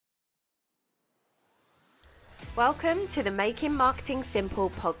Welcome to the Making Marketing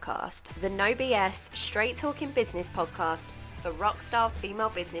Simple podcast, the no BS, straight talking business podcast for rockstar female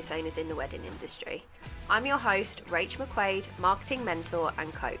business owners in the wedding industry. I'm your host, Rach McQuaid, marketing mentor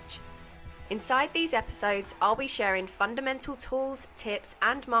and coach. Inside these episodes, I'll be sharing fundamental tools, tips,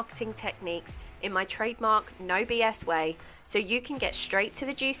 and marketing techniques in my trademark no BS way, so you can get straight to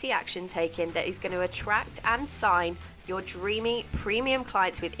the juicy action taken that is going to attract and sign your dreamy premium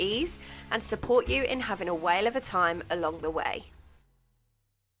clients with ease and support you in having a whale of a time along the way.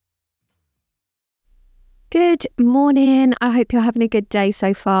 Good morning. I hope you're having a good day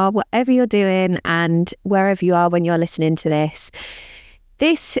so far, whatever you're doing and wherever you are when you're listening to this.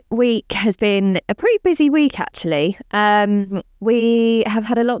 This week has been a pretty busy week, actually. We have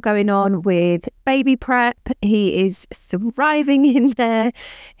had a lot going on with baby prep. He is thriving in there.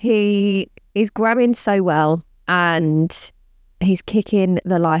 He is growing so well and he's kicking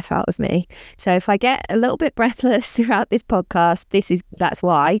the life out of me. So if I get a little bit breathless throughout this podcast, that's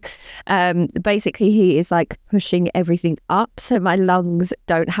why. Basically, he is like pushing everything up, so my lungs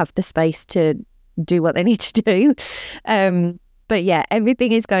don't have the space to do what they need to do. But yeah,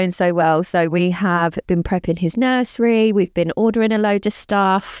 everything is going so well. So we have been prepping his nursery. We've been ordering a load of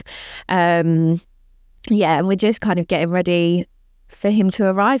stuff. And we're just kind of getting ready for him to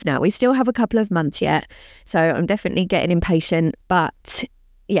arrive now. We still have a couple of months yet. So I'm definitely getting impatient. But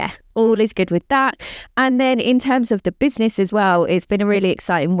yeah, all is good with that. And then in terms of the business as well, it's been a really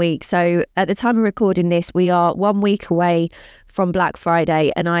exciting week. So at the time of recording this, we are 1 week away from Black Friday,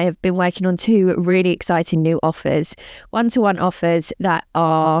 and I have been working on 2 really exciting new offers, one-to-one offers that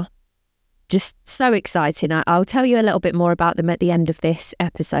are just so exciting. I'll tell you a little bit more about them at the end of this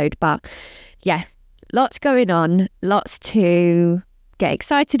episode, but yeah, lots going on, lots to get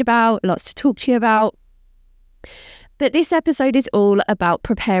excited about, lots to talk to you about. But this episode is all about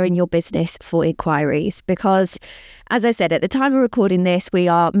preparing your business for inquiries because, as I said, at the time of recording this, we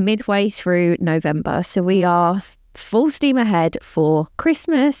are midway through November, so we are full steam ahead for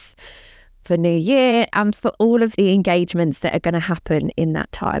Christmas, for New Year, and for all of the engagements that are going to happen in that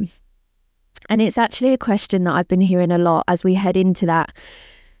time. And it's actually a question that I've been hearing a lot as we head into that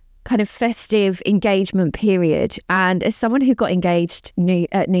kind of festive engagement period. And as someone who got engaged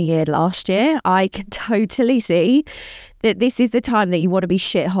at New Year last year, I can totally see that this is the time that you want to be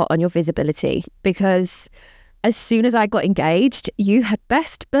shit hot on your visibility, because as soon as I got engaged, you had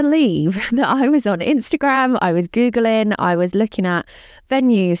best believe that I was on Instagram, I was Googling, I was looking at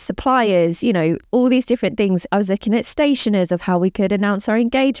venues, suppliers, all these different things. I was looking at stationers of how we could announce our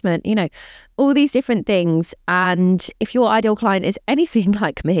engagement, all these different things. And if your ideal client is anything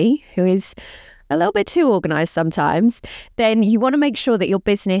like me, who is a little bit too organized sometimes, then you want to make sure that your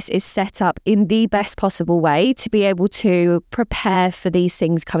business is set up in the best possible way to be able to prepare for these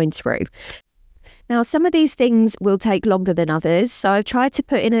things coming through. Now, some of these things will take longer than others. So I've tried to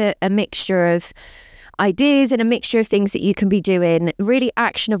put in a mixture of ideas and a mixture of things that you can be doing, really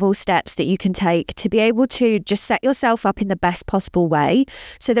actionable steps that you can take to be able to just set yourself up in the best possible way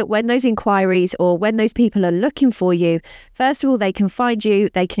so that when those inquiries or when those people are looking for you, first of all, they can find you,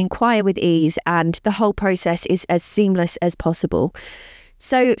 they can inquire with ease, and the whole process is as seamless as possible.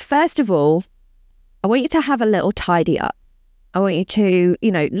 So first of all, I want you to have a little tidy up. I want you to,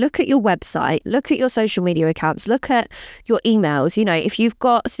 look at your website, look at your social media accounts, look at your emails. If you've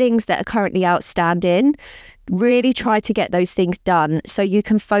got things that are currently outstanding, really try to get those things done so you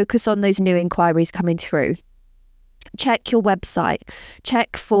can focus on those new inquiries coming through. Check your website,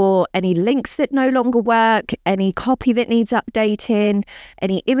 check for any links that no longer work, any copy that needs updating,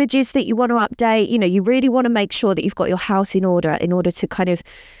 any images that you want to update. You really want to make sure that you've got your house in order to kind of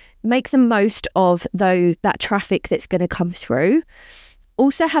make the most of that traffic that's going to come through.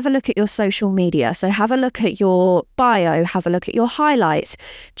 Also have a look at your social media. So have a look at your bio, have a look at your highlights,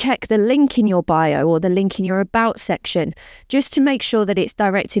 check the link in your bio or the link in your about section, just to make sure that it's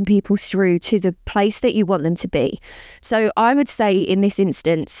directing people through to the place that you want them to be. So I would say in this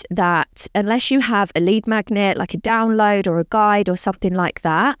instance that unless you have a lead magnet, like a download or a guide or something like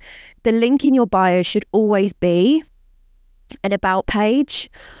that, the link in your bio should always be an about page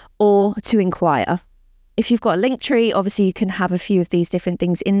or to inquire. If you've got a link tree, obviously you can have a few of these different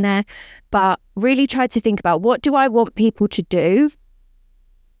things in there, but really try to think about, what do I want people to do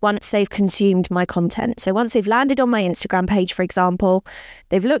once they've consumed my content? So once they've landed on my Instagram page, for example,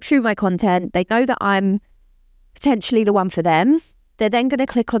 they've looked through my content, they know that I'm potentially the one for them, they're then going to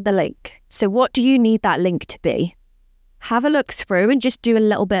click on the link. So what do you need that link to be? Have a look through and just do a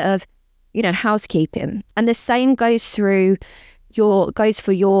little bit of, housekeeping. And the same goes through goes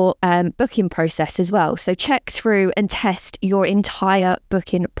for your booking process as well. So check through and test your entire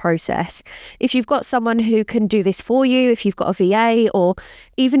booking process. If you've got someone who can do this for you, if you've got a VA, or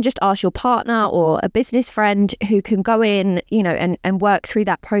even just ask your partner or a business friend who can go in, and work through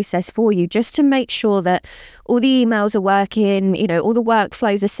that process for you, just to make sure that all the emails are working, all the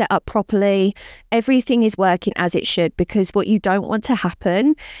workflows are set up properly, everything is working as it should. Because what you don't want to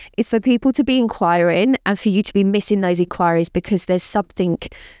happen is for people to be inquiring and for you to be missing those inquiries because there's something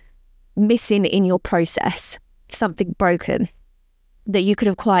missing in your process, something broken that you could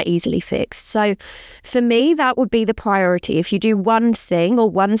have quite easily fixed. So for me, that would be the priority. If you do one thing or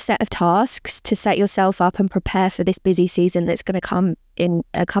one set of tasks to set yourself up and prepare for this busy season that's going to come in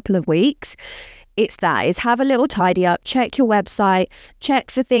a couple of weeks, it's have a little tidy up, check your website, check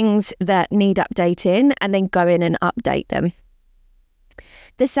for things that need updating, and then go in and update them.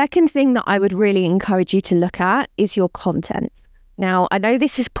 The second thing that I would really encourage you to look at is your content. Now, I know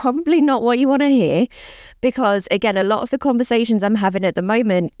this is probably not what you want to hear because, again, a lot of the conversations I'm having at the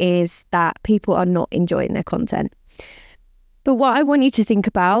moment is that people are not enjoying their content. But what I want you to think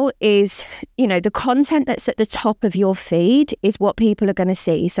about is, the content that's at the top of your feed is what people are going to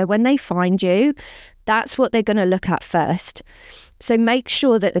see. So when they find you, that's what they're going to look at first. So make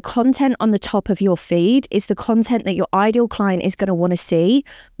sure that the content on the top of your feed is the content that your ideal client is going to want to see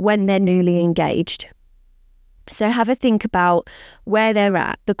when they're newly engaged. So have a think about where they're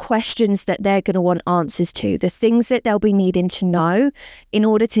at, the questions that they're going to want answers to, the things that they'll be needing to know in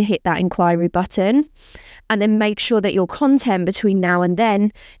order to hit that inquiry button. And then make sure that your content between now and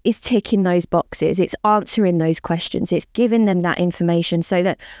then is ticking those boxes. It's answering those questions. It's giving them that information so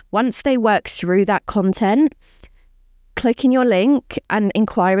that once they work through that content, clicking your link and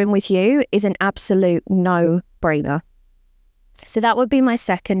inquiring with you is an absolute no-brainer. So that would be my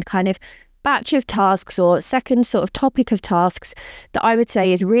second kind of batch of tasks, or second sort of topic of tasks that I would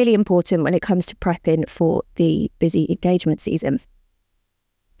say is really important when it comes to prepping for the busy engagement season.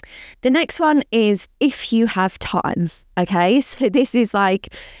 The next one is if you have time. Okay, so this is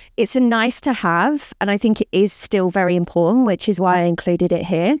it's a nice to have, and I think it is still very important, which is why I included it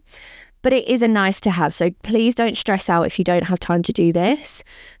here. But it is a nice to have, so please don't stress out if you don't have time to do this.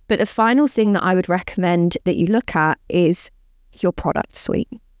 But the final thing that I would recommend that you look at is your product suite.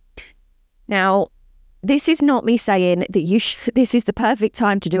 Now, this is not me saying that this is the perfect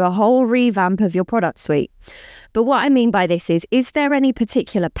time to do a whole revamp of your product suite. But what I mean by this is there any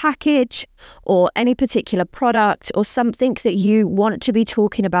particular package or any particular product or something that you want to be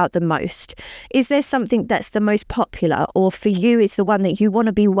talking about the most? Is there something that's the most popular, or for you is the one that you want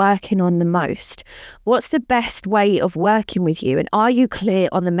to be working on the most? What's the best way of working with you? And are you clear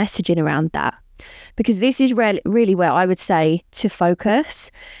on the messaging around that? Because this is really where I would say to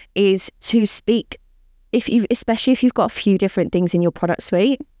focus is to speak. Especially if you've got a few different things in your product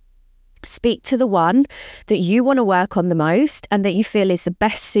suite, speak to the one that you want to work on the most and that you feel is the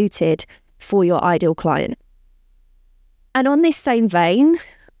best suited for your ideal client. And on this same vein,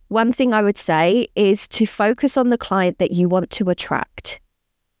 one thing I would say is to focus on the client that you want to attract.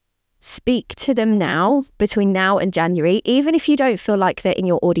 Speak to them now, between now and January, even if you don't feel like they're in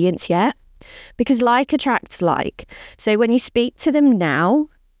your audience yet, because like attracts like. So when you speak to them now,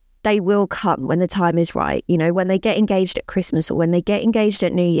 they will come when the time is right, when they get engaged at Christmas or when they get engaged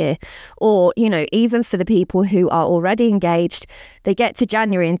at New Year, or, even for the people who are already engaged, they get to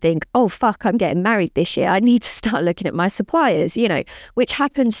January and think, oh, fuck, I'm getting married this year. I need to start looking at my suppliers, which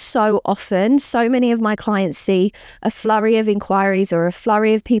happens so often. So many of my clients see a flurry of inquiries or a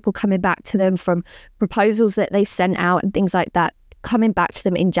flurry of people coming back to them from proposals that they sent out and things like that, coming back to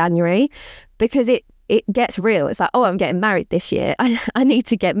them in January, because it gets real. It's like, oh, I'm getting married this year. I need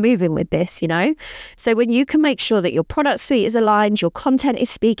to get moving with this, So when you can make sure that your product suite is aligned, your content is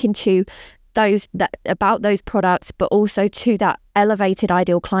speaking to about those products, but also to that elevated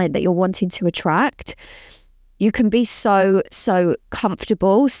ideal client that you're wanting to attract, you can be so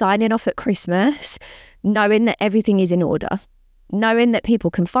comfortable signing off at Christmas, knowing that everything is in order. Knowing that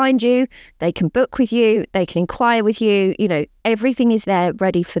people can find you, they can book with you, they can inquire with you, everything is there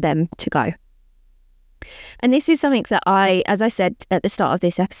ready for them to go. And this is something that as I said at the start of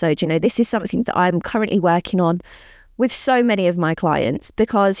this episode, this is something that I'm currently working on with so many of my clients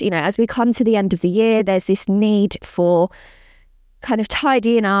because, as we come to the end of the year, there's this need for kind of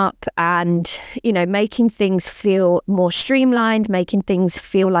tidying up and, making things feel more streamlined, making things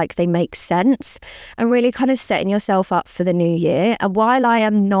feel like they make sense and really kind of setting yourself up for the new year. And while I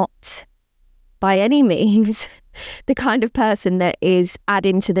am not by any means the kind of person that is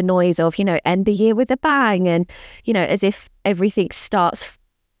adding to the noise of, end the year with a bang and, as if everything starts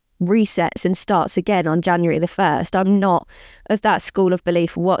resets and starts again on January the 1st. I'm not of that school of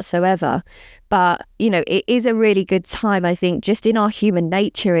belief whatsoever. But, it is a really good time, I think, just in our human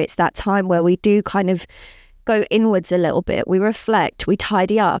nature. It's that time where we do kind of go inwards a little bit. We reflect, we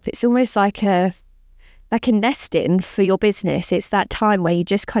tidy up. It's almost like a nesting for your business. It's that time where you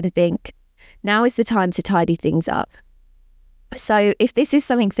just kind of think, now is the time to tidy things up. So if this is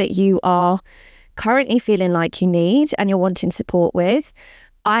something that you are currently feeling like you need and you're wanting support with,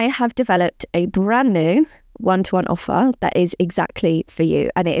 I have developed a brand new one-to-one offer that is exactly for you,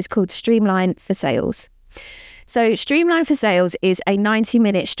 and it is called Streamline for Sales. So Streamline for Sales is a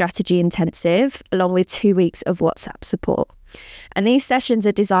 90-minute strategy intensive along with 2 weeks of WhatsApp support. And these sessions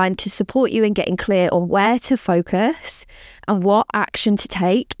are designed to support you in getting clear on where to focus and what action to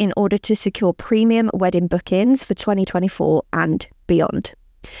take in order to secure premium wedding bookings for 2024 and beyond.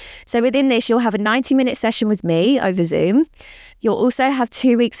 So within this, you'll have a 90-minute session with me over Zoom. You'll also have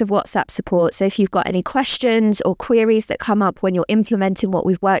 2 weeks of WhatsApp support. So if you've got any questions or queries that come up when you're implementing what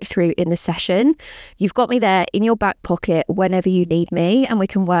we've worked through in the session, you've got me there in your back pocket whenever you need me, and we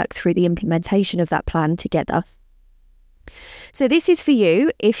can work through the implementation of that plan together. So this is for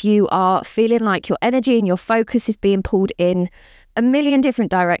you if you are feeling like your energy and your focus is being pulled in a million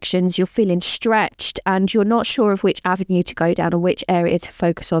different directions, you're feeling stretched and you're not sure of which avenue to go down or which area to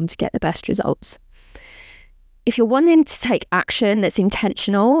focus on to get the best results. If you're wanting to take action that's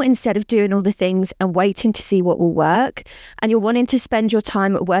intentional instead of doing all the things and waiting to see what will work, and you're wanting to spend your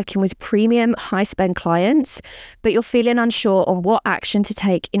time working with premium high spend clients, but you're feeling unsure on what action to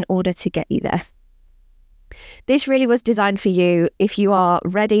take in order to get you there. This really was designed for you if you are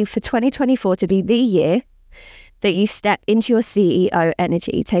ready for 2024 to be the year that you step into your CEO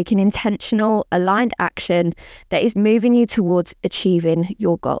energy, taking intentional, aligned action that is moving you towards achieving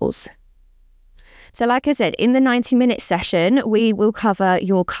your goals. So like I said, in the 90-minute session, we will cover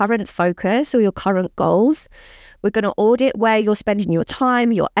your current focus or your current goals. We're going to audit where you're spending your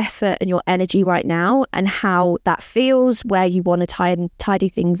time, your effort and your energy right now and how that feels, where you want to tidy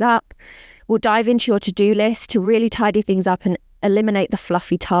things up. We'll dive into your to-do list to really tidy things up and eliminate the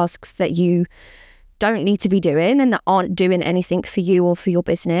fluffy tasks that you don't need to be doing and that aren't doing anything for you or for your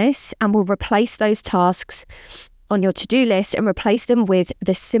business. And we'll replace those tasks on your to-do list and replace them with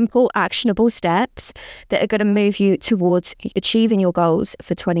the simple, actionable steps that are going to move you towards achieving your goals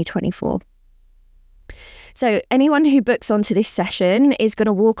for 2024. So anyone who books onto this session is going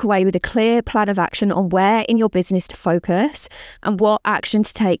to walk away with a clear plan of action on where in your business to focus and what action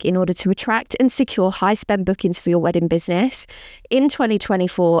to take in order to attract and secure high spend bookings for your wedding business in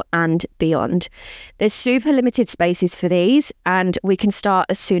 2024 and beyond. There's super limited spaces for these and we can start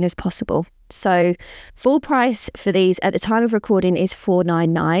as soon as possible. So full price for these at the time of recording is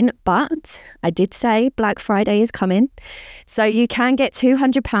 $499, but I did say Black Friday is coming. So you can get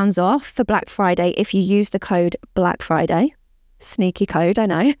 £200 off for Black Friday if you use the code Black Friday. Sneaky code, I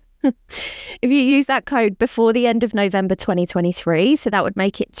know. If you use that code before the end of November 2023, so that would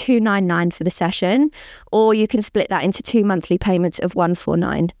make it $299 for the session, or you can split that into 2 monthly payments of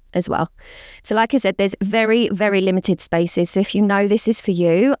 $149 as well. So like I said, there's very, very limited spaces. So if you know this is for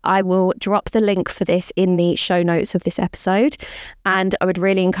you, I will drop the link for this in the show notes of this episode. And I would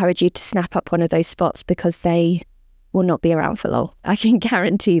really encourage you to snap up one of those spots because they will not be around for long. I can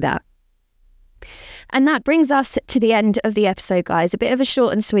guarantee that. And that brings us to the end of the episode, guys. A bit of a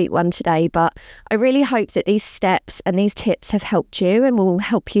short and sweet one today, but I really hope that these steps and these tips have helped you and will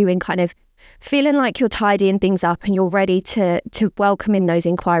help you in kind of feeling like you're tidying things up and you're ready to welcome in those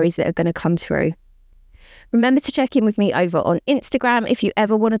inquiries that are going to come through. Remember to check in with me over on Instagram if you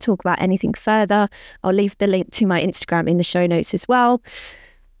ever want to talk about anything further. I'll leave the link to my Instagram in the show notes as well.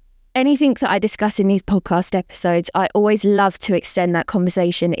 Anything that I discuss in these podcast episodes, I always love to extend that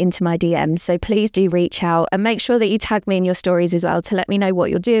conversation into my DMs. So please do reach out and make sure that you tag me in your stories as well to let me know what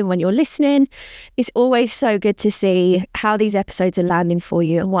you're doing when you're listening. It's always so good to see how these episodes are landing for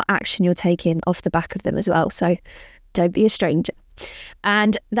you and what action you're taking off the back of them as well. So don't be a stranger.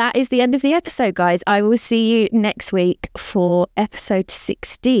 And that is the end of the episode, guys. I will see you next week for episode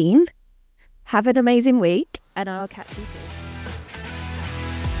 16. Have an amazing week and I'll catch you soon.